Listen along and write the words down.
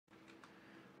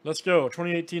Let's go.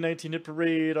 2018-19 Hit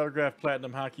Parade Autograph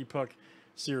Platinum Hockey Puck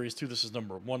Series 2. This is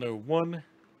number 101.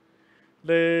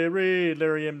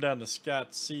 Larry M down to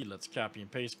Scott C. Let's copy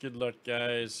and paste. Good luck,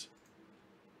 guys.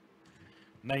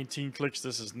 19 clicks.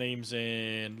 This is names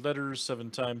and letters, 7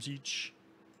 times each.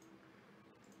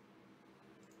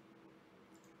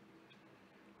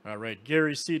 All right,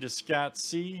 Gary C to Scott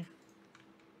C.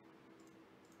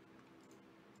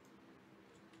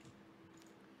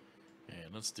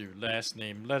 And let's do last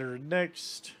name letter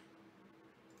next.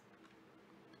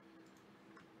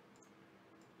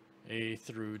 A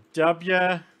through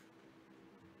W.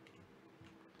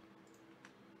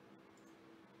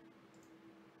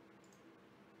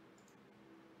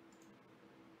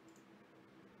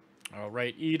 All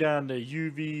right, E down to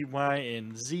U, V, Y,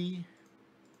 and Z.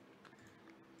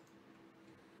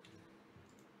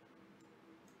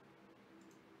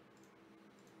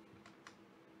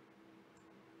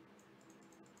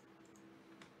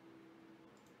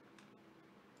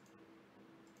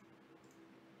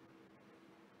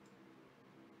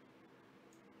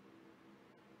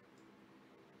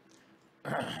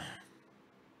 All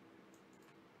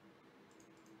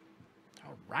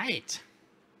right.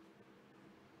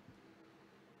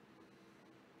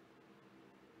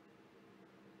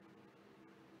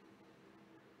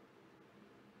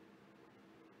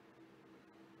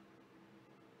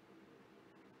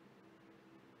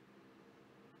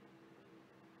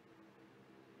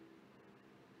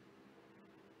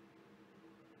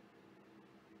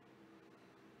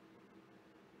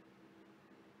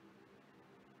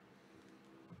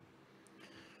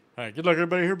 All right, good luck,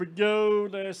 everybody. Here we go.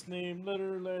 Last name,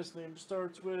 letter. Last name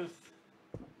starts with.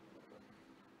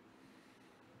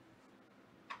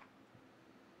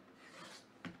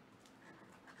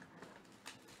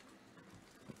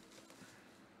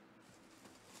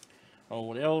 Oh,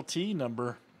 LT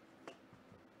number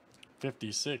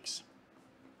 56.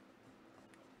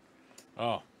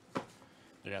 Oh,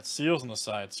 they got seals on the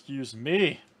side. Excuse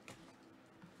me.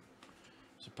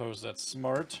 Suppose that's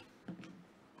smart.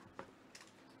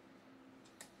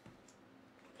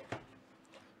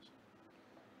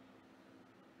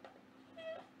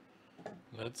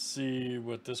 Let's see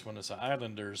what this one is. An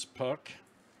Islanders puck.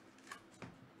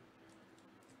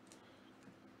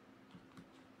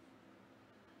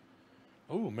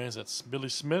 Oh, man, that's Billy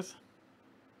Smith.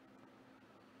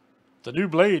 The new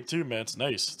blade, too, man. It's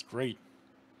nice. It's great.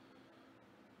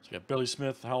 So you got Billy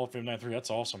Smith, Hall of Fame 93.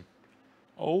 That's awesome.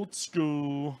 Old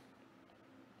school.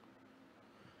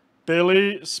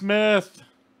 Billy Smith.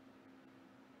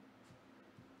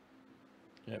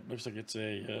 Yeah, it looks like it's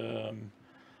a,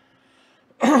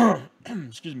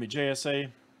 excuse me,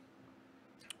 JSA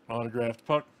autographed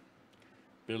puck.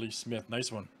 Billy Smith.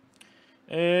 Nice one.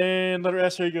 And letter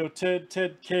S, here you go. Ted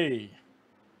K.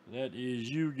 That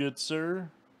is you, good sir.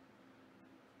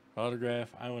 Autograph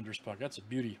Islanders puck. That's a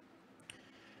beauty.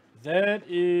 That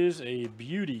is a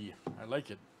beauty. I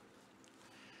like it.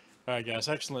 All right, guys.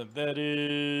 Excellent. That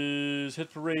is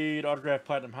Hit Parade Autograph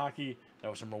Platinum Hockey. That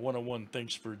was number 101.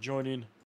 Thanks for joining.